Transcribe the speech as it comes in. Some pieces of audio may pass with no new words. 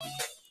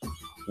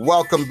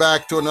Welcome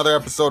back to another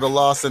episode of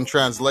Lost in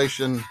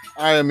Translation.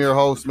 I am your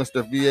host,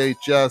 Mr.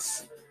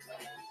 VHS.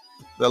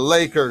 The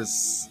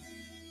Lakers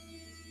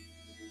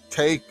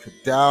take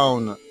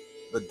down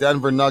the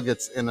Denver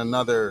Nuggets in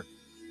another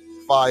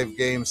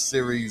 5-game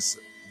series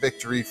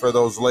victory for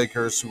those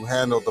Lakers who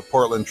handled the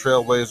Portland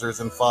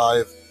Trailblazers in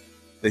 5,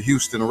 the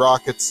Houston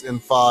Rockets in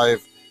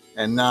 5,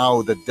 and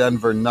now the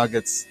Denver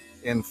Nuggets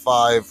in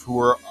 5, who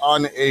were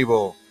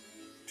unable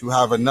to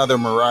have another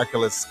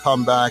miraculous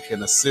comeback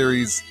in a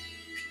series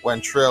when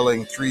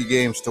trailing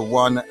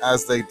 3-1,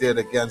 as they did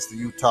against the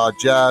Utah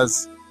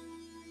Jazz,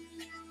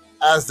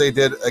 as they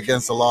did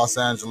against the Los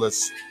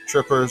Angeles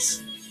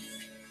Clippers,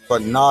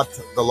 but not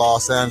the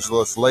Los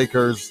Angeles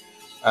Lakers,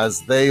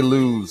 as they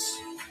lose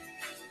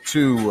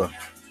to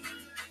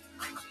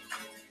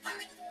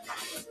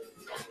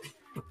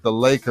the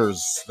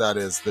Lakers, that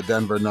is, the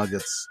Denver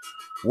Nuggets.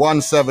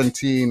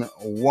 117-107,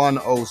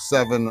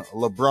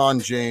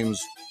 LeBron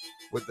James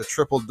with the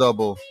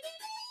triple-double.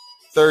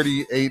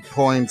 38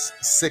 points,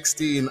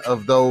 16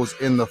 of those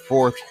in the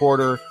fourth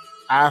quarter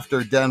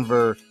after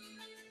Denver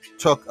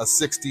took a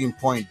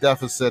 16-point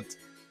deficit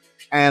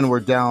and were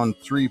down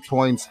 3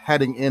 points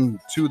heading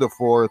into the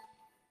fourth,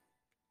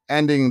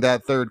 ending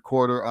that third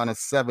quarter on a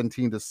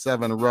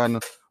 17-7 run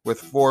with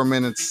 4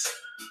 minutes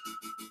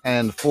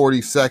and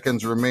 40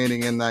 seconds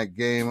remaining in that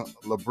game.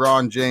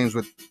 LeBron James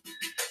with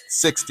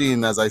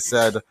 16, as I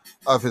said,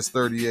 of his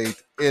 38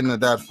 in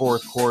that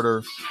fourth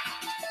quarter.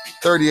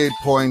 38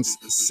 points,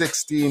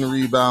 16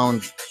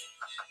 rebounds,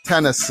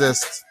 10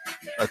 assists,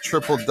 a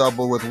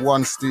triple-double with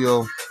 1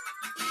 steal,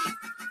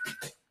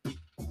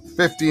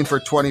 15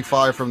 for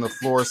 25 from the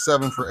floor,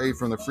 7 for 8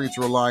 from the free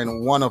throw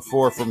line, 1 of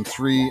 4 from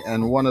 3,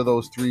 and one of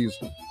those threes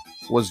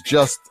was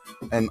just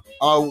an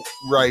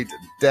outright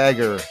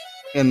dagger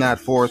in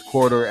that fourth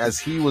quarter, as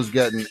he was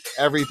getting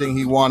everything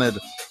he wanted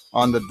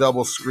on the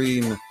double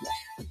screen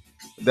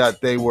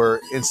that they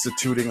were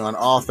instituting on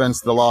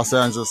offense, the Los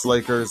Angeles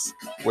Lakers,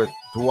 with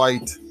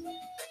Dwight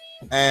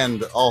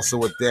and also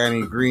with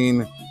Danny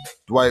Green.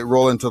 Dwight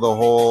rolling to the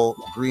hole,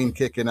 Green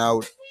kicking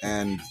out,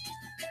 and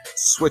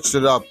switched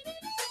it up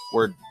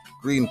where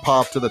Green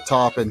popped to the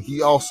top, and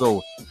he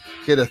also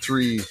hit a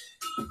 3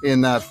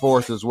 in that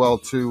fourth as well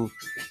too.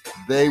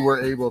 They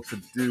were able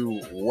to do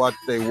what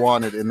they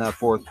wanted in that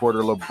fourth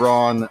quarter.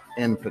 LeBron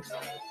input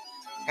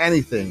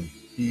anything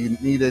he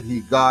needed,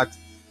 he got.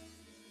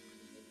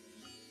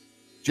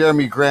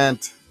 Jeremy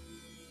Grant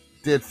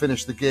did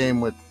finish the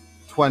game with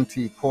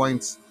 20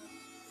 points.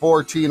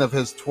 14 of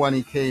his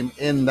 20 came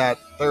in that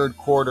third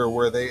quarter,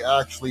 where they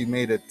actually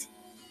made it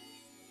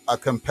a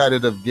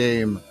competitive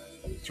game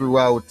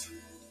throughout,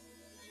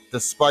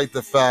 despite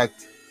the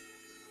fact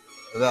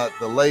that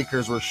the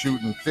Lakers were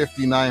shooting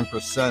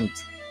 59%.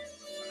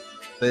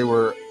 They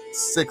were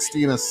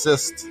 16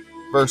 assists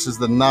versus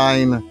the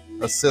 9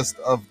 assists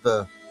of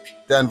the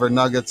Denver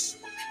Nuggets.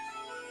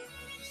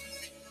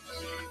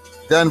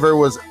 Denver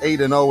was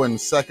 8-0 in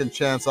second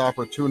chance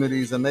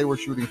opportunities, and they were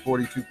shooting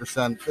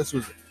 42%. This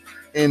was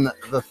in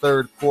the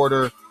third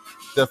quarter.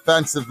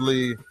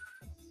 Defensively,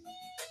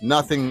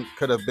 nothing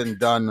could have been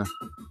done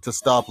to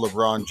stop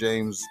LeBron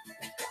James.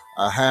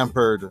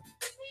 Hampered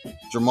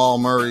Jamal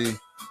Murray,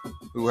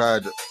 who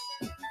had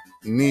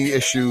knee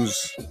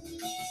issues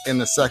in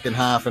the second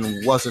half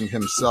and wasn't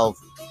himself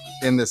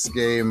in this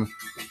game.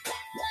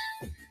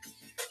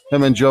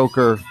 Him and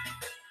Joker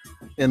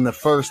in the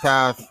first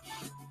half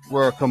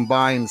were a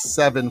combined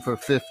 7 for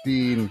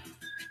 15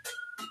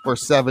 for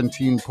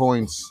 17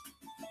 points.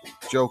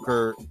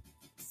 Joker,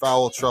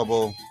 foul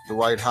trouble.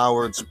 Dwight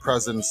Howard's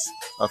presence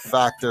a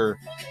factor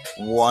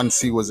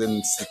once he was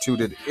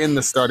instituted in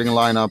the starting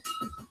lineup,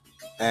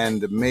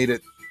 and made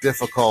it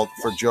difficult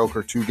for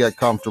Joker to get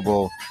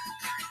comfortable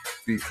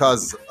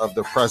because of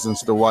the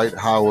presence Dwight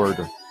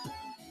Howard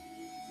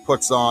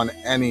puts on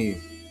any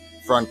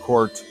front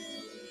court.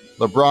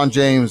 LeBron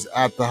James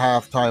at the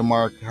halftime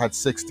mark had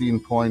 16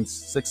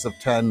 points, 6 of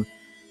 10.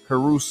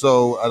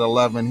 Caruso at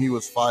 11, he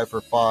was 5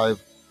 for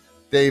 5.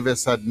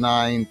 Davis had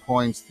 9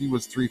 points, he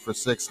was 3 for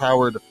 6.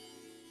 Howard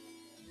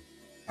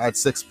had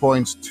 6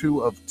 points, 2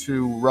 of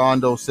 2.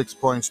 Rondo, 6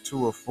 points,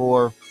 2 of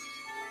 4.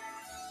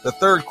 The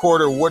third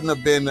quarter wouldn't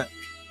have been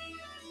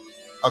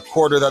a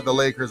quarter that the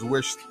Lakers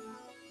wished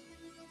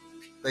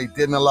they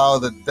didn't allow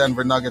the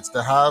Denver Nuggets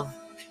to have.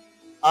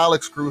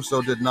 Alex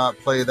Caruso did not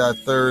play that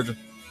third.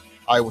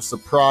 I was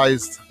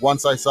surprised.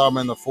 Once I saw him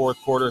in the fourth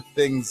quarter,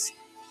 things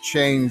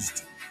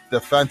changed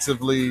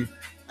defensively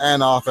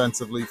and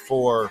offensively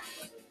for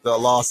the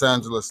Los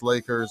Angeles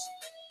Lakers,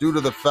 due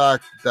to the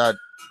fact that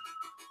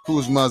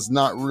Kuzma's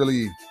not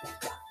really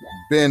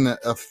been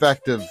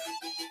effective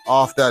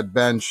off that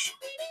bench.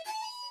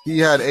 He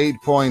had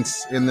 8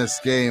 points in this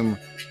game,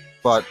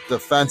 but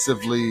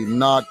defensively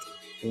not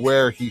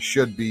where he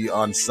should be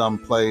on some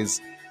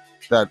plays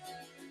that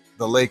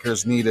the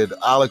Lakers needed.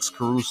 Alex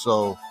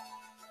Caruso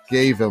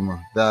gave him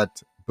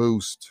that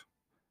boost,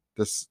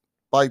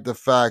 despite the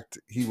fact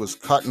he was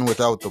cutting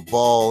without the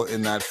ball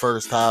in that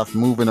first half,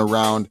 moving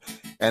around,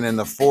 and in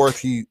the fourth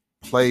he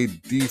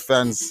played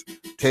defense,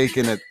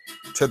 taking it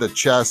to the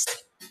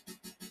chest,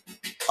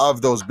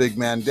 of those big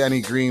men.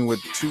 Danny Green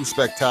with 2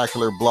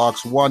 spectacular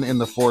blocks, one in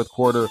the fourth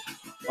quarter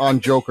on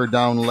Joker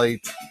down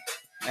late,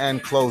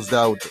 and closed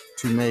out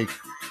to make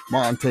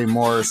Monte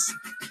Morris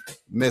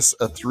miss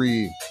a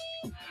 3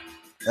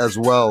 as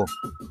well.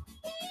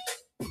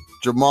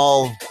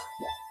 Jamal,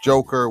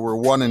 Joker were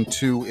 1 and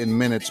 2 in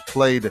minutes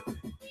played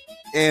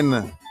in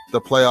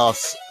the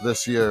playoffs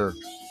this year.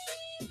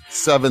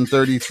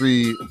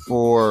 733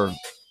 for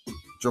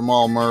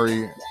Jamal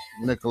Murray.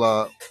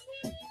 Nikola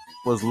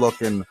was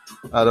looking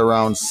at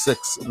around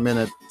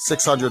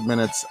 600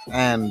 minutes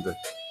and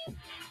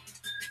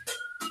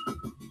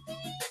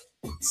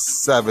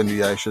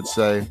 70, I should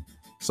say.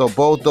 So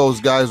both those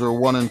guys were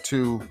 1 and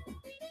 2.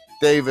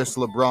 Davis,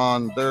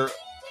 LeBron, they're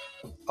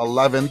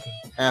 11th.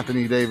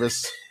 Anthony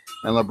Davis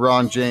and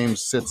LeBron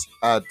James sits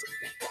at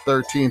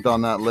 13th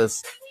on that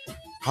list.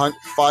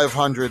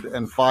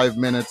 505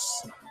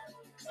 minutes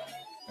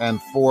and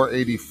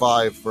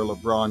 485 for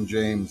LeBron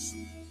James.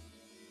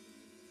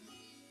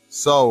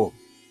 So,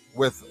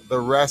 with the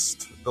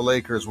rest the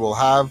Lakers will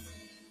have,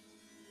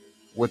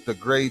 with the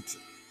great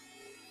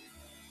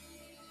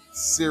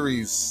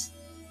series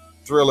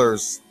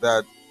thrillers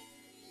that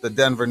the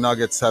Denver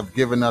Nuggets have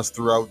given us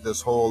throughout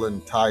this whole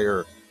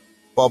entire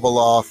bubble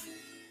off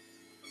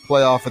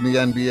playoff in the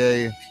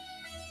NBA,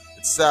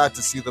 it's sad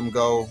to see them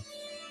go.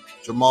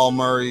 Jamal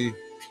Murray,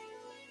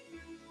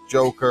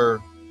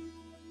 Joker,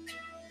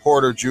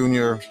 Porter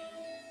Jr.,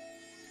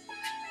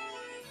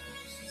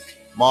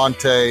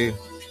 Monte,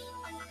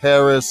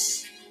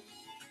 Harris,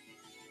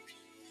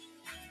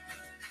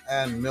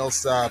 and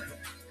Millsap,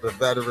 the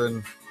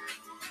veteran.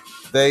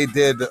 They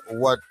did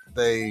what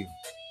they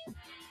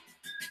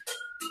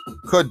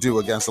could do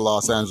against the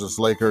Los Angeles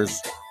Lakers,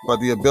 but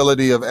the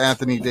ability of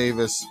Anthony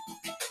Davis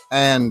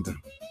and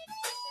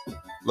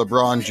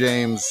LeBron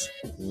James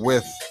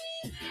with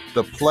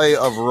the play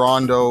of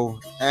Rondo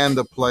and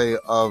the play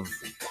of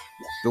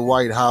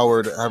Dwight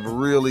Howard have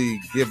really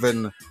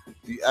given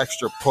the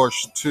extra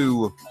push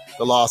to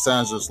the Los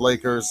Angeles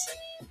Lakers.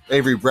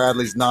 Avery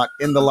Bradley's not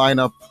in the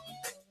lineup.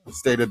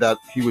 Stated that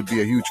he would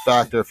be a huge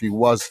factor if he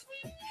was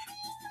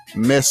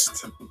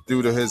missed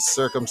due to his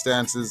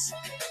circumstances.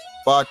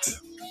 But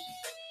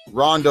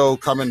Rondo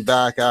coming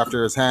back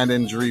after his hand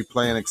injury,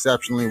 playing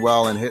exceptionally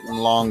well and hitting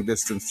long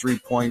distance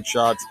 3-point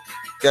shots,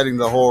 getting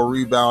the whole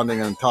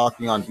rebounding and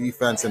talking on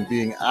defense and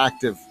being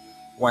active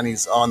when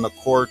he's on the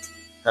court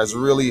has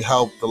really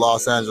helped the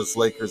Los Angeles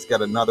Lakers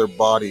get another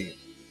body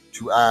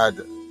to add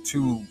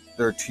to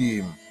their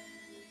team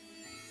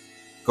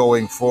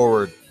going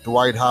forward.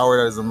 Dwight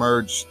Howard has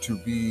emerged to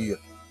be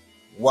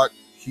what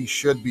he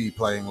should be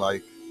playing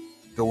like.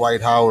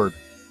 Dwight Howard.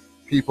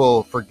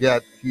 People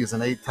forget he's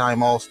an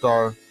 8-time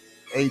All-Star,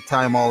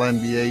 8-time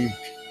All-NBA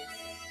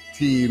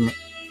team,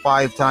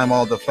 5-time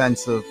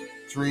All-Defensive,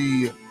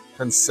 3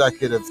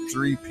 consecutive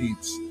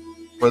three-peats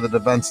for the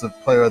Defensive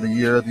Player of the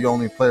Year, the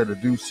only player to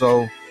do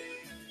so.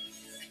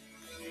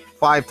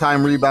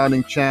 5-time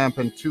rebounding champ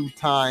and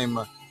 2-time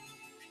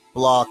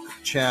block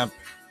champ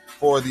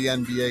for the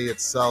NBA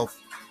itself.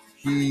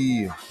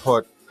 He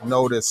put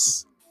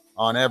notice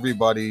on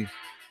everybody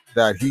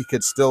that he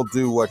could still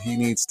do what he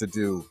needs to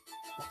do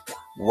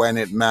when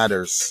it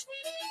matters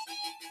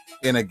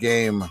in a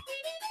game.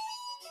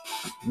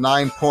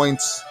 9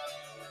 points,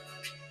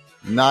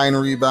 9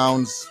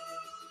 rebounds,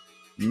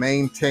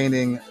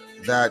 maintaining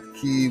that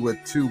key with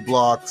 2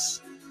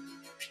 blocks,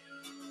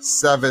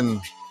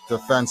 7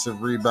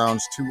 defensive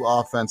rebounds, 2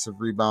 offensive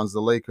rebounds. The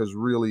Lakers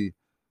really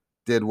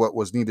did what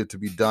was needed to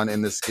be done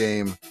in this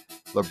game.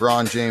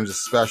 LeBron James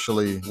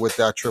especially with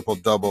that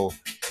triple-double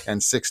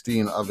and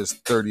 16 of his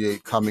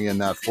 38 coming in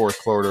that fourth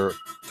quarter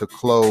to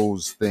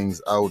close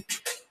things out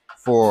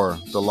for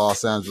the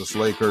Los Angeles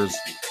Lakers.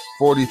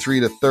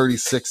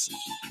 43-36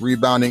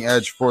 rebounding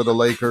edge for the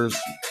Lakers.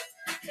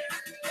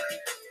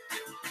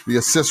 The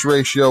assist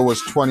ratio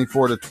was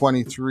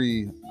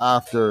 24-23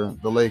 after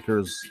the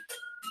Lakers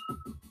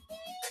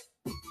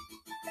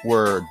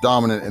were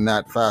dominant in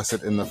that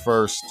facet in the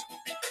first.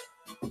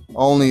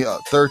 Only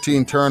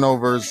 13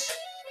 turnovers,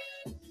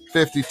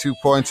 52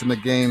 points in the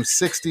game,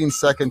 16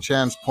 second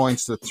chance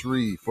points to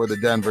 3 for the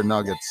Denver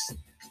Nuggets.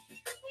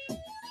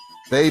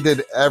 They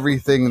did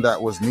everything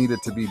that was needed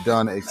to be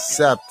done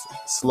except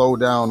slow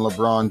down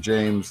LeBron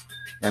James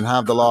and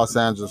have the Los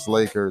Angeles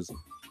Lakers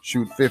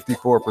shoot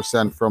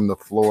 54% from the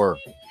floor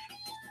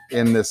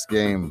in this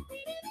game.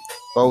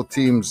 Both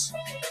teams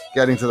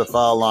getting to the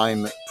foul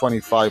line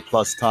 25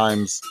 plus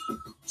times,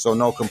 so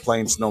no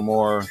complaints, no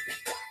more.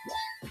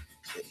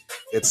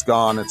 It's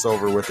gone, it's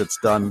over with, it's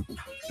done.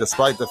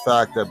 Despite the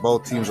fact that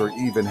both teams were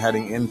even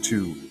heading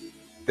into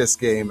this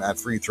game at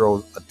free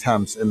throw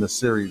attempts in the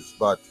series,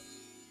 but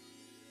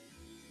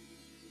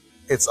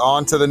it's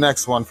on to the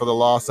next one for the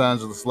Los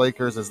Angeles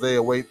Lakers as they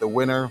await the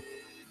winner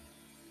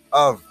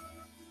of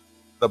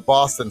the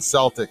Boston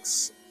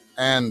Celtics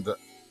and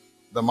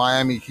the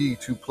Miami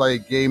Heat, who play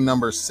game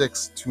number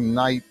 6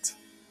 tonight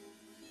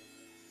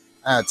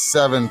at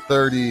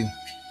 7:30.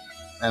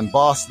 And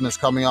Boston is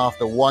coming off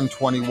the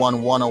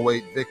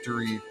 121-108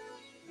 victory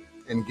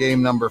in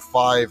game number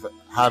 5,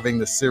 having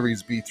the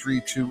series be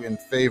 3-2 in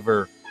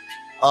favor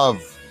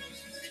of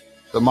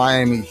the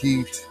Miami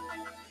Heat,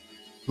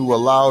 who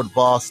allowed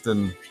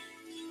Boston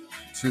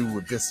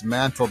to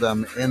dismantle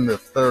them in the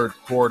third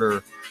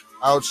quarter,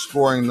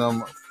 outscoring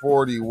them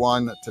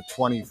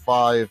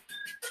 41-25,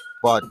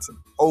 but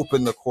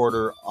opened the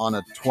quarter on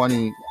a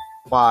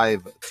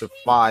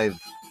 25-5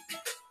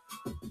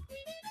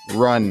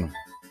 run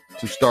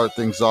to start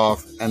things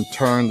off and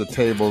turn the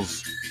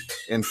tables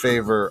in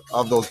favor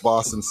of those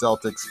Boston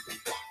Celtics,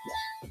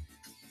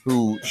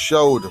 who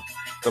showed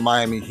the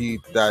Miami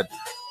Heat that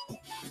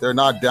they're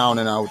not down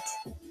and out.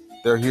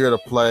 They're here to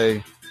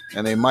play,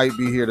 and they might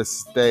be here to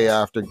stay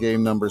after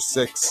game number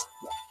 6.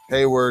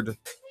 Hayward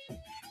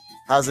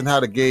hasn't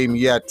had a game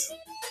yet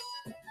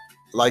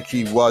like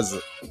he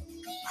was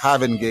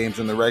having games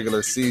in the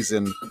regular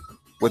season,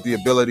 with the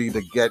ability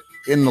to get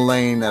in the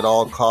lane at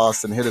all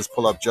costs and hit his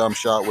pull-up jump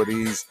shot with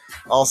ease,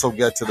 also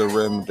get to the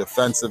rim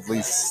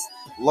defensively,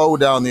 slow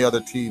down the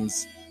other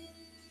team's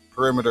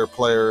perimeter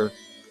player,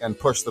 and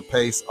push the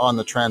pace on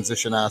the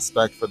transition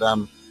aspect for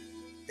them.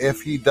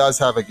 If he does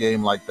have a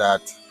game like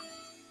that,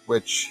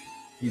 which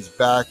he's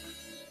back,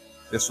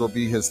 this will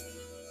be his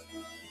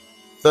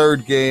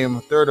third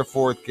or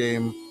fourth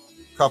game,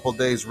 couple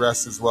days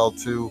rest as well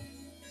too.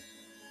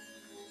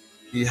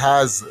 He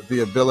has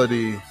the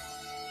ability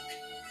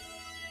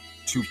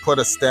to put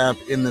a stamp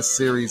in this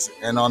series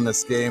and on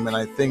this game, and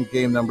I think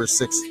game number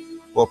 6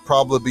 will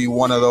probably be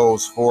one of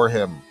those for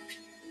him.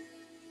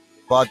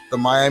 But the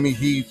Miami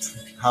Heat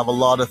have a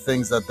lot of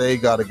things that they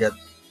got to get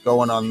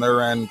going on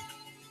their end.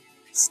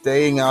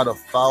 Staying out of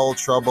foul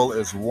trouble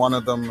is one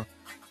of them.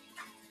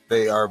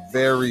 They are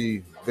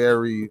very,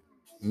 very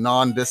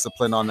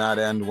non-disciplined on that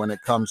end when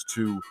it comes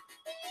to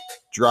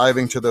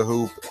driving to the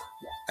hoop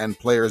and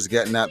players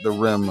getting at the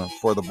rim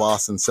for the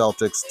Boston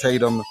Celtics.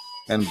 Tatum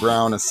and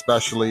Brown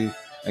especially,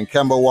 and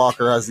Kemba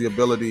Walker has the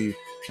ability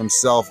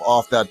himself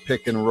off that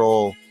pick and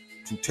roll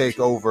to take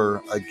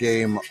over a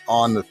game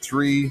on the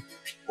 3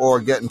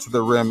 or get into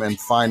the rim and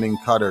finding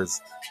cutters,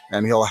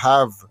 and he'll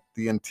have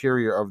the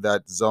interior of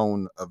that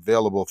zone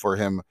available for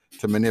him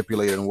to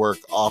manipulate and work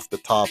off the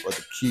top of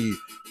the key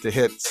to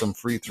hit some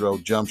free throw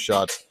jump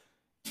shots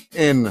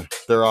in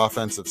their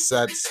offensive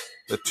sets.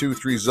 The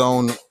 2-3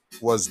 zone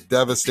was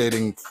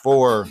devastating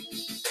for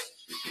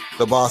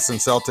the Boston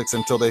Celtics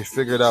until they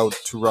figured out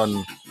to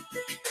run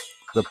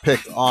the pick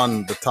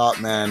on the top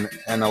man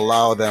and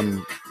allow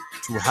them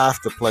to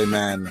have to play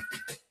man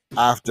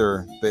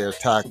after they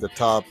attacked the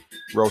top.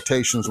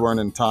 Rotations weren't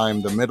in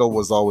time. The middle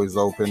was always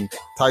open.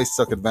 Tice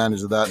took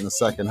advantage of that in the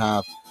second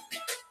half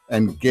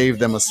and gave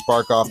them a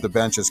spark off the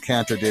bench, as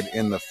Cantor did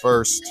in the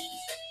first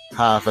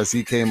half, as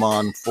he came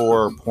on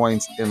 4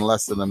 points in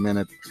less than a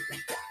minute.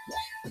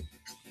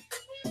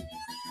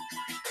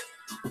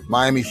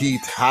 Miami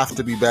Heat have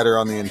to be better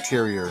on the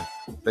interior.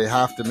 They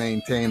have to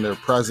maintain their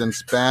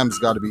presence. Bam's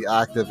got to be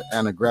active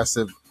and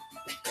aggressive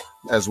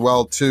as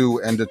well too,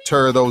 and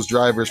deter those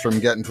drivers from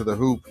getting to the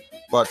hoop.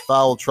 But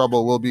foul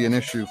trouble will be an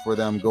issue for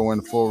them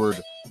going forward.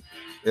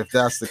 If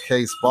that's the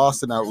case,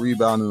 Boston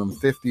out-rebounded them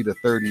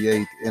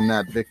 50-38 in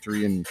that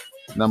victory in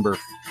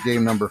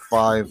game number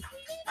 5.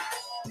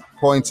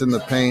 Points in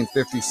the paint,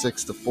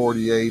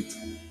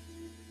 56-48.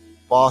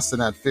 Boston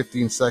had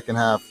 15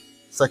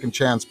 second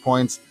chance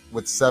points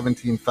with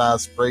 17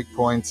 fast break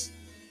points.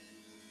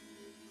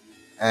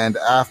 And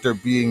after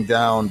being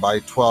down by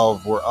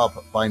 12, were up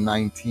by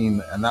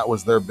 19, and that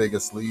was their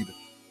biggest lead.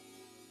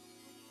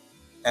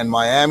 And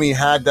Miami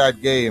had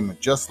that game,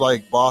 just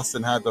like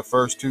Boston had the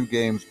first 2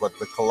 games, but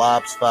the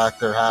collapse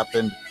factor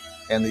happened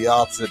in the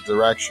opposite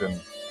direction.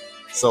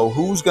 So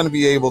who's going to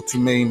be able to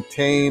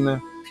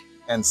maintain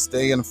and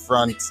stay in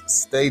front,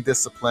 stay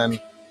disciplined,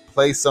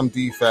 play some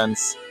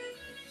defense,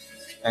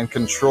 and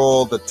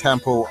control the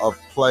tempo of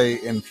play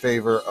in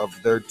favor of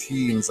their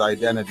team's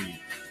identity,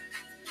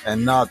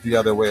 and not the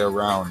other way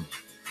around?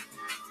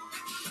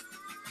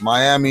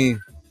 Miami,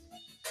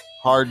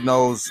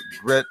 hard-nosed,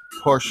 grit,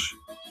 push,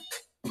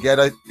 get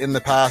it in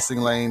the passing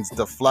lanes,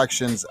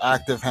 deflections,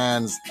 active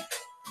hands,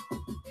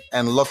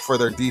 and look for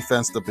their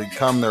defense to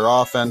become their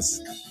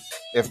offense.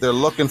 If they're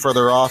looking for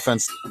their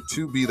offense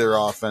to be their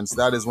offense,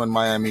 that is when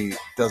Miami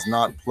does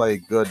not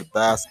play good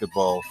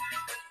basketball,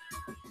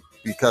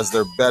 because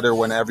they're better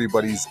when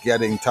everybody's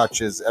getting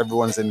touches,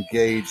 everyone's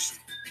engaged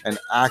and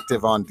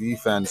active on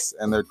defense,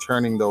 and they're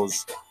turning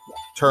those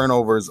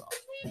turnovers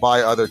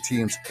by other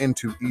teams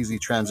into easy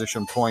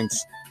transition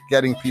points,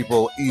 getting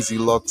people easy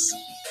looks,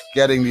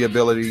 getting the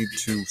ability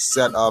to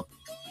set up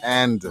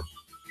and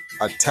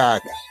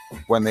attack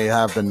when they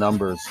have the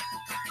numbers.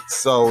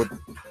 So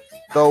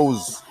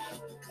those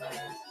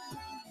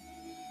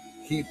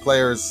Heat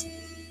players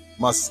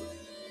must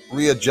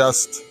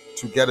readjust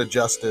to get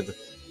adjusted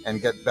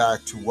and get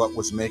back to what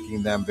was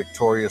making them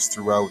victorious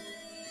throughout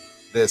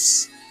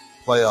this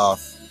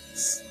playoff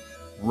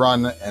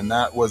run, and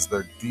that was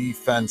their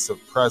defensive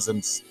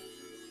presence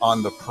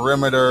on the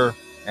perimeter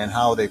and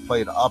how they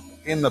played up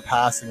in the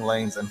passing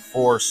lanes and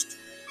forced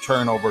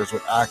turnovers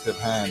with active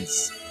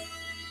hands.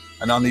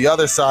 And on the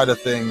other side of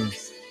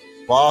things,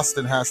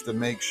 Boston has to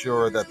make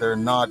sure that they're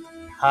not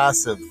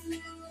passive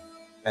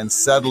and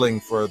settling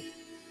for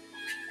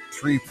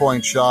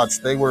 3-point shots.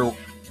 They were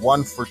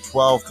 1 for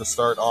 12 to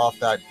start off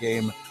that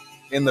game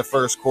in the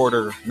first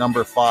quarter,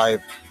 number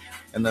 5.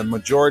 And the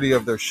majority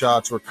of their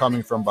shots were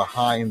coming from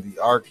behind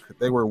the arc.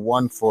 They were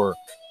 1 for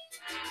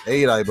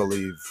 8, I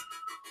believe,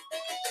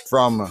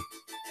 from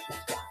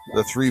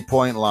the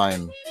 3-point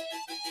line.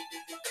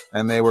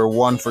 And they were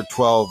 1 for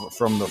 12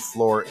 from the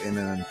floor in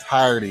an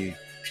entirety.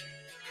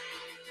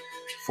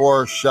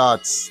 4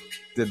 shots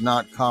did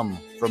not come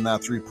from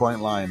that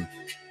 3-point line.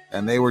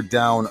 And they were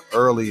down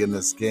early in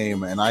this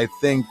game. And I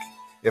think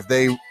if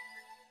they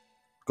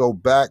go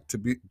back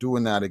to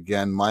doing that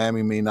again,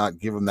 Miami may not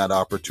give them that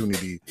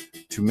opportunity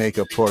to make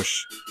a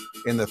push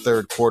in the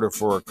third quarter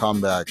for a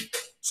comeback.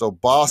 So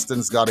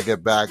Boston's got to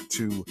get back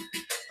to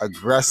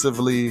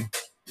aggressively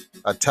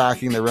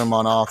attacking the rim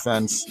on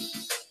offense,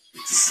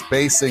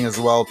 spacing as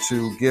well,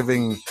 to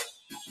giving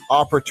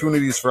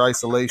opportunities for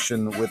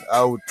isolation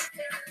without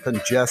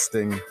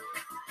congesting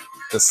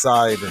the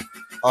side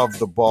of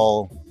the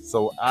ball.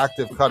 So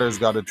active cutters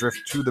got to drift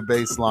to the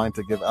baseline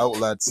to give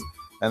outlets,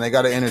 and they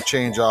got to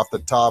interchange off the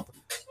top.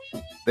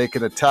 They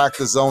can attack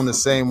the zone the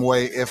same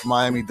way if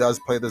Miami does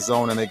play the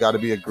zone, and they got to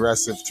be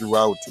aggressive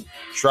throughout.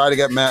 Try to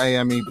get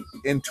Miami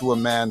into a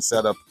man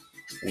setup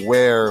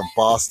where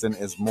Boston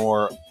is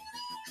more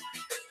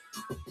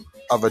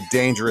of a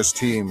dangerous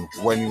team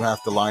when you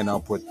have to line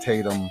up with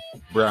Tatum,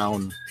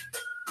 Brown,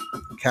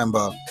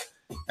 Kemba,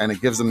 and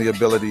it gives them the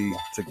ability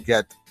to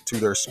get to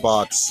their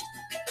spots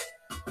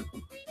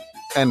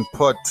and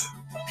put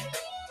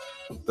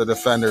the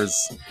defenders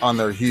on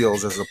their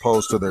heels as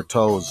opposed to their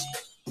toes.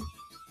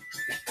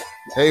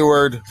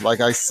 Hayward, like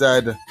I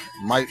said,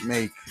 might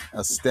make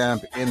a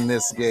stamp in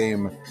this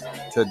game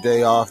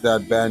today off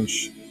that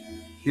bench.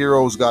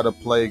 Hero's got to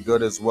play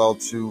good as well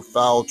too.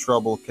 Foul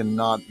trouble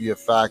cannot be a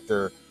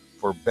factor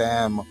for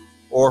Bam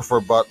or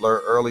for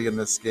Butler early in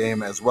this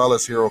game, as well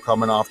as Hero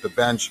coming off the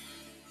bench.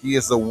 He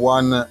is the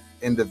one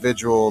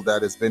individual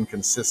that has been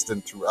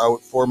consistent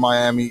throughout for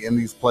Miami in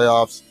these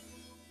playoffs.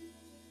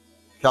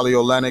 Kelly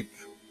Olynyk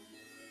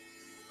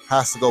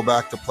has to go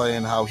back to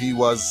playing how he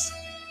was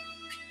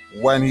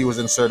when he was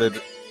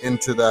inserted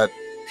into that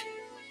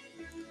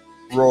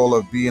role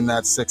of being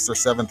that 6th or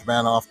 7th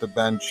man off the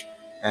bench,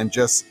 and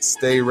just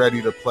stay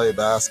ready to play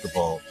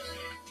basketball.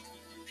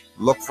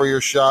 Look for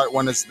your shot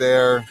when it's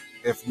there.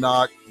 If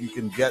not, you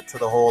can get to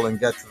the hole and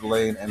get to the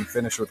lane and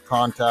finish with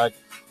contact.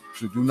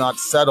 So do not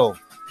settle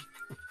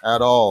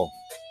at all.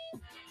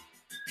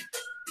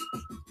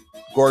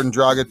 Goran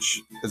Dragic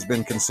has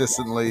been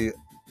consistently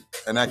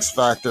an X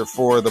factor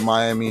for the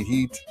Miami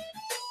Heat,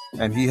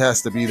 and he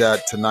has to be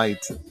that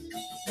tonight.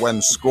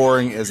 When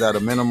scoring is at a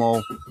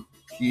minimal,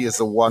 he is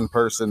the one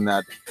person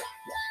that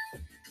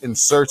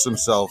inserts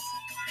himself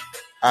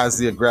as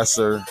the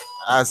aggressor,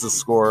 as the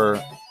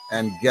scorer,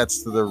 and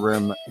gets to the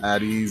rim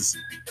at ease.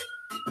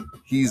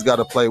 He's got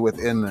to play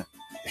within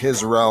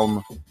his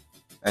realm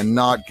and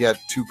not get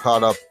too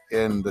caught up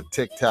in the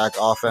tic-tac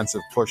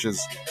offensive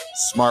pushes.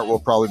 Smart will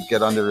probably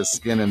get under his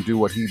skin and do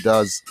what he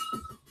does.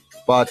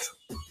 But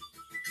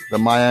the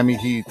Miami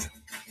Heat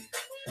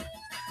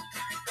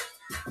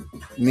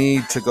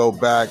need to go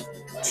back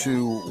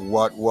to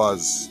what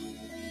was.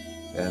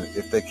 And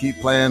if they keep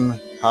playing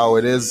how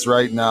it is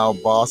right now,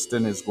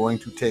 Boston is going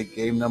to take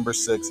game number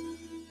 6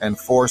 and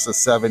force a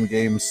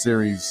 7-game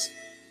series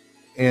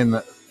in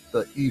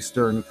the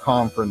Eastern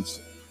Conference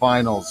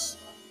Finals.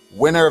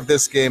 Winner of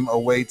this game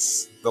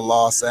awaits the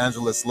Los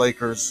Angeles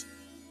Lakers,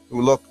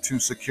 who look to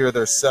secure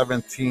their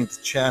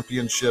 17th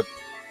championship.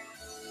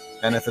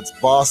 And if it's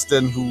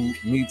Boston who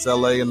meets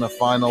LA in the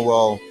final,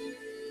 well,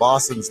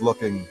 Boston's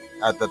looking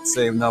at that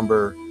same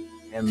number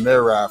in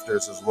their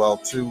rafters as well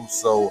too.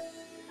 So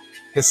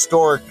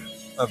historic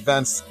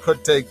events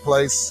could take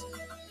place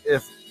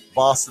if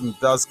Boston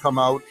does come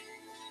out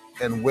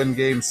and win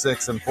game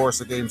 6 and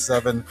force a game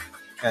 7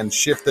 and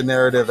shift the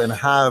narrative and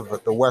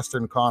have the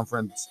Western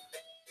Conference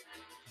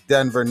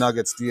Denver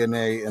Nuggets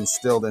DNA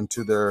instilled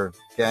into their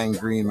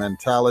gangrene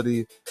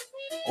mentality.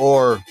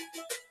 Or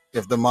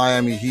if the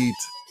Miami Heat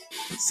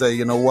say,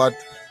 you know what,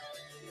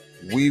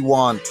 we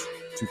want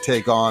to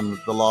take on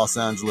the Los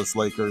Angeles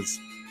Lakers.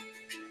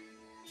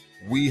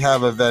 We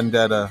have a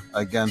vendetta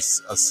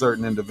against a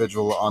certain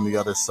individual on the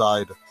other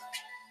side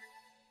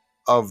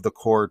of the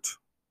court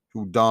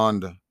who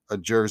donned a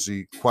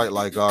jersey quite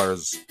like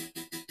ours,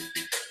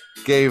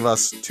 gave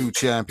us 2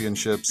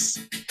 championships,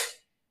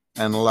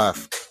 and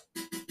left.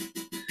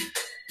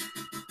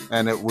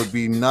 And it would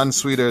be none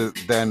sweeter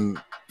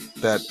than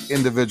that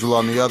individual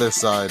on the other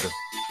side,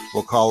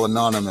 we'll call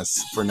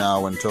anonymous for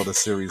now until the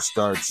series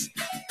starts,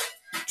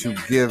 to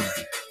give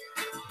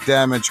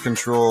damage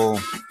control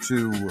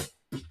to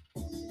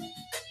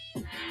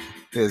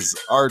his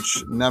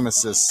arch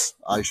nemesis,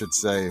 I should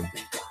say,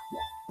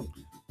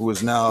 who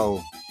is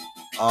now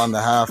on the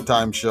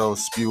halftime show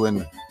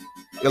spewing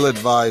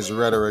ill-advised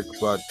rhetoric,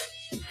 but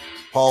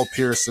Paul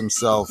Pierce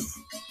himself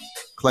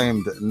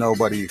claimed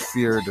nobody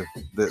feared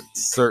the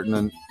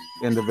certain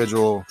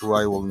individual who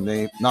I will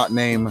not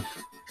name,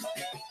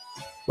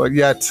 but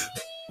yet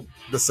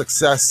the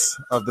success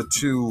of the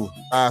two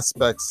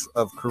aspects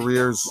of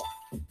careers,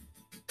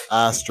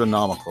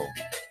 astronomical.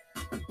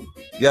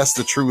 Yes,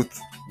 the truth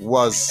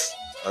was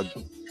a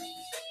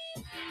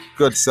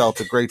good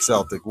Celtic, great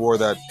Celtic, wore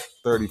that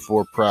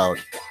 34 proud.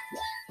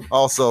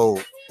 Also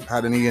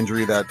had a knee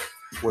injury that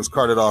was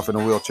carted off in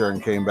a wheelchair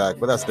and came back,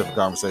 but that's a different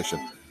conversation.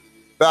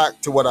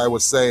 Back to what I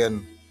was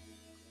saying.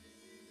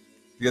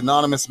 The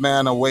anonymous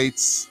man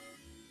awaits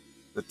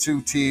the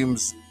two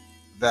teams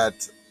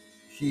that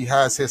he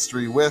has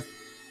history with.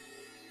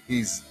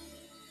 He's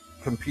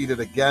competed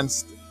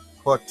against,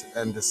 put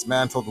and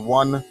dismantled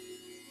one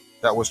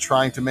that was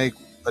trying to make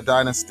a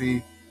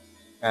dynasty,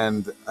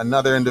 and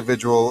another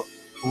individual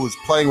who is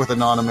playing with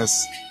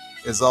Anonymous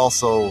is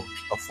also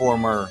a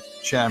former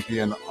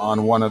champion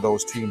on one of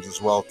those teams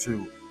as well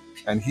too,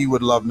 and he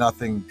would love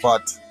nothing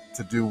but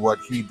to do what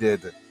he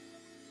did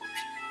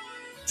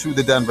to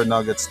the Denver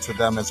Nuggets, to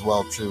them as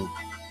well too.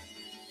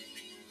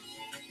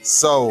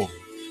 So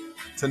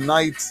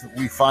tonight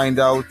we find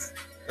out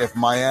if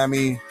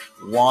Miami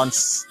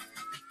wants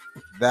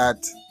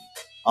that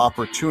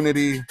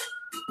opportunity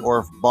or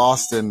if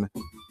Boston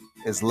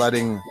is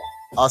letting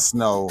us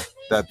know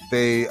that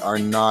they are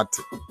not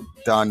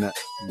done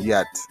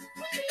yet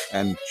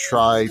and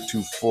try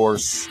to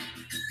force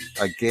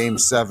a Game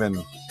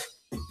 7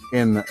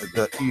 in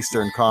the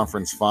Eastern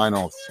Conference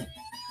Finals.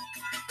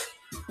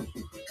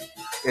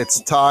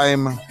 It's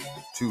time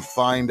to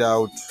find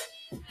out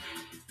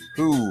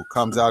who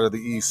comes out of the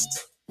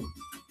East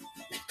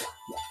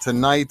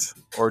tonight,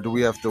 or do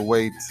we have to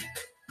wait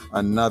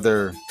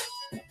another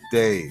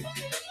day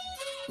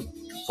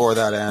for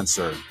that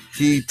answer?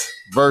 Heat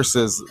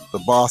versus the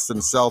Boston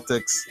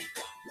Celtics.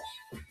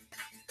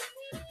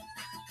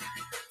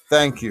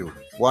 Thank you.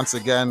 Once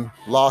again,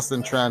 lost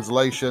in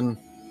translation.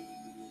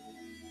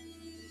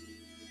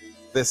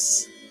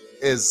 This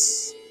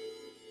is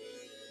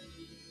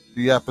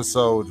the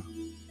episode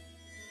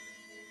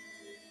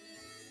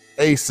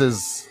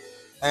Aces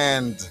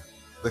and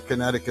the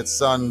Connecticut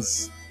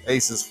Suns.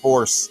 Aces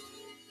force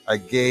a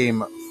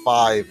Game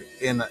 5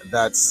 in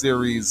that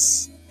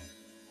series,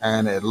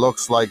 and it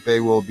looks like they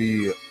will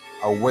be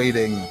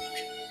awaiting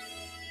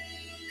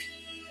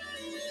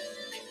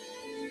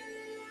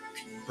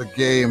the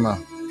game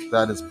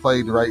that is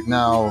played right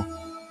now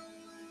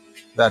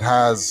that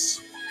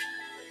has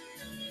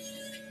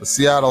the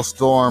Seattle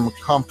Storm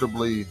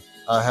comfortably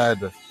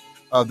ahead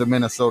of the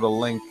Minnesota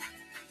Lynx,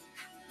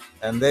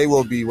 and they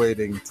will be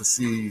waiting to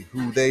see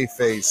who they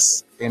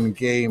face in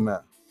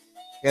the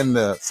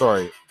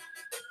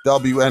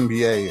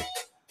WNBA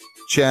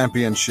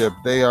championship.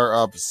 They are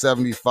up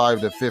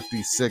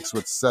 75-56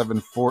 with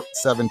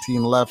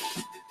 17 left,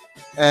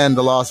 and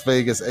the Las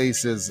Vegas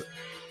Aces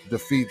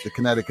defeat the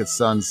Connecticut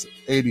Suns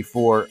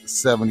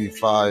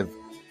 84-75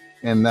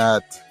 in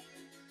that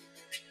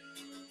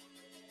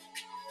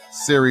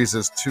series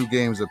is 2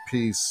 games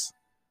apiece.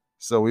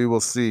 So we will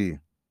see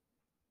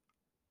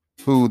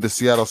who the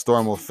Seattle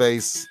Storm will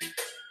face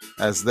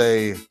as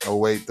they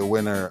await the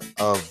winner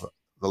of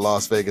the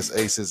Las Vegas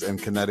Aces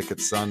and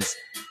Connecticut Suns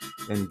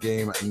in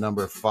game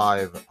number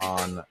 5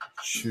 on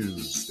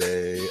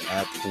Tuesday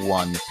at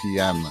 1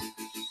 p.m.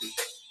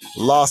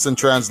 Lost in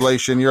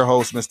translation, your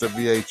host, Mr.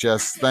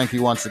 VHS. Thank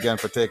you once again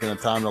for taking the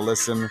time to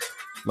listen.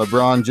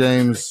 LeBron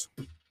James,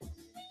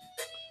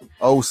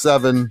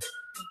 07,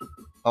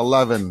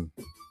 11,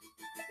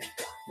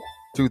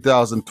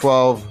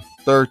 2012,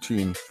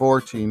 13,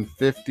 14,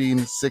 15,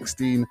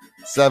 16,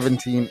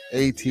 17,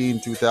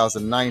 18,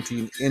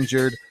 2019,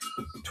 injured,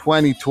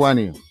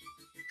 2020.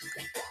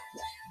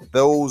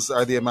 Those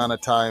are the amount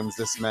of times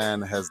this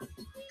man has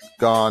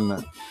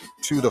gone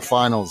to the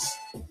finals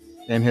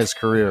in his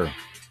career.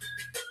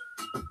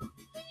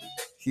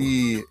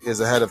 He is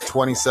ahead of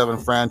 27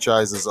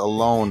 franchises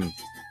alone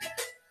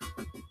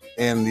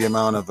in the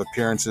amount of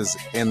appearances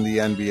in the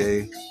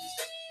NBA.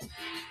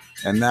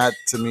 And that,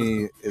 to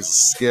me, is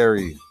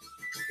scary,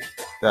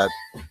 that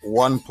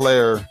one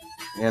player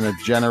in a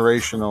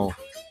generational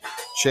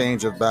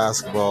change of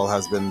basketball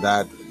has been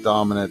that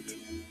dominant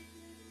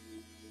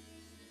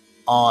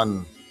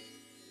on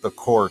the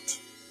court,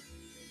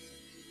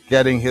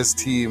 getting his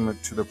team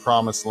to the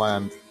promised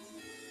land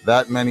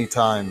that many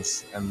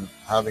times and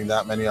having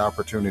that many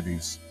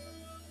opportunities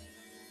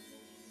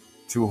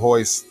to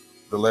hoist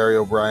the Larry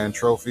O'Brien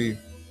Trophy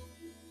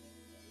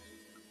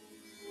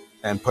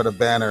and put a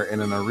banner in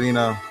an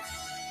arena.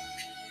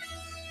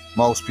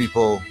 Most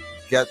people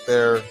get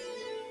there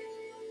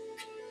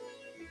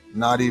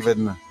not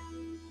even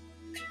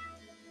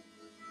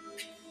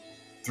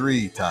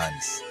 3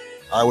 times.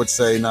 I would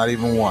say not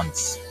even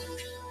once.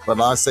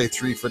 But I say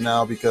 3 for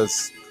now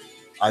because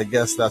I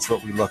guess that's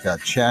what we look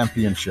at.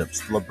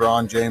 Championships.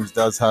 LeBron James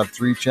does have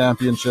 3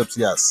 championships,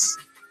 yes.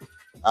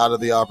 Out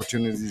of the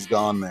opportunities, he's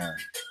gone there.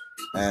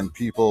 And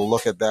people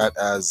look at that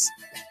as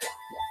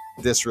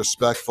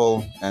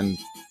disrespectful and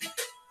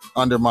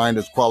undermine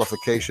his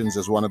qualifications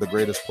as one of the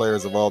greatest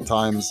players of all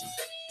times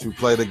to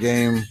play the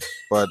game.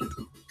 But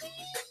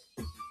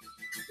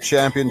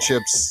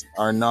Championships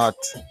are not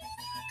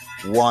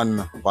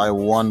won by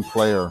one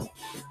player.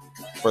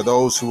 For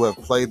those who have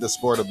played the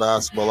sport of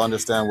basketball,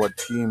 understand what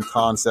team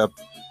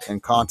concept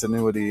and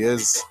continuity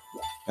is.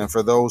 And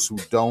for those who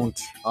don't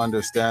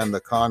understand the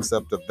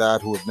concept of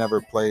that, who have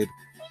never played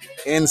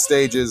in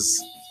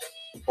stages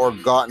or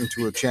gotten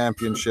to a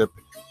championship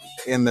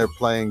in their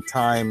playing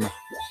time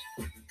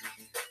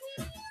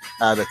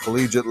at a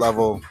collegiate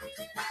level,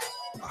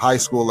 high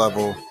school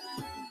level,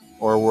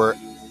 or were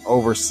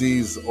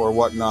overseas or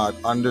whatnot,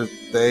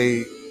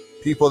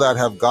 people that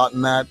have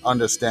gotten that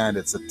understand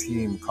it's a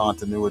team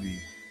continuity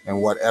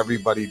and what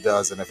everybody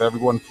does. And if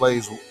everyone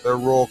plays their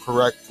role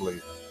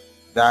correctly,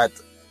 that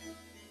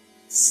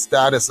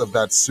status of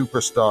that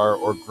superstar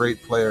or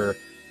great player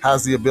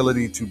has the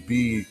ability to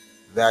be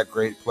that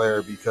great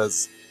player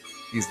because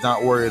he's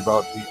not worried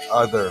about the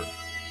other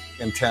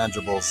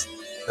intangibles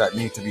that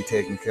need to be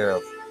taken care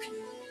of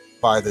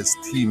by his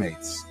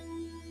teammates.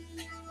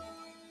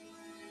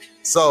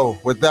 So,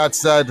 with that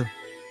said,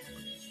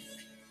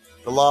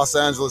 the Los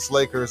Angeles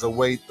Lakers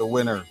await the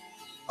winner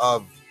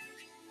of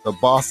the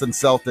Boston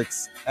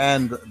Celtics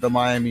and the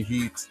Miami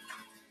Heat.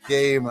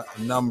 Game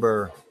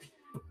number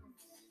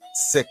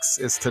 6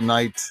 is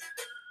tonight.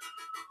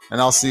 And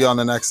I'll see you on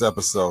the next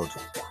episode.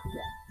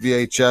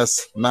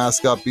 VHS,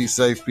 mask up, be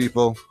safe,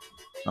 people.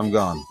 I'm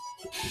gone.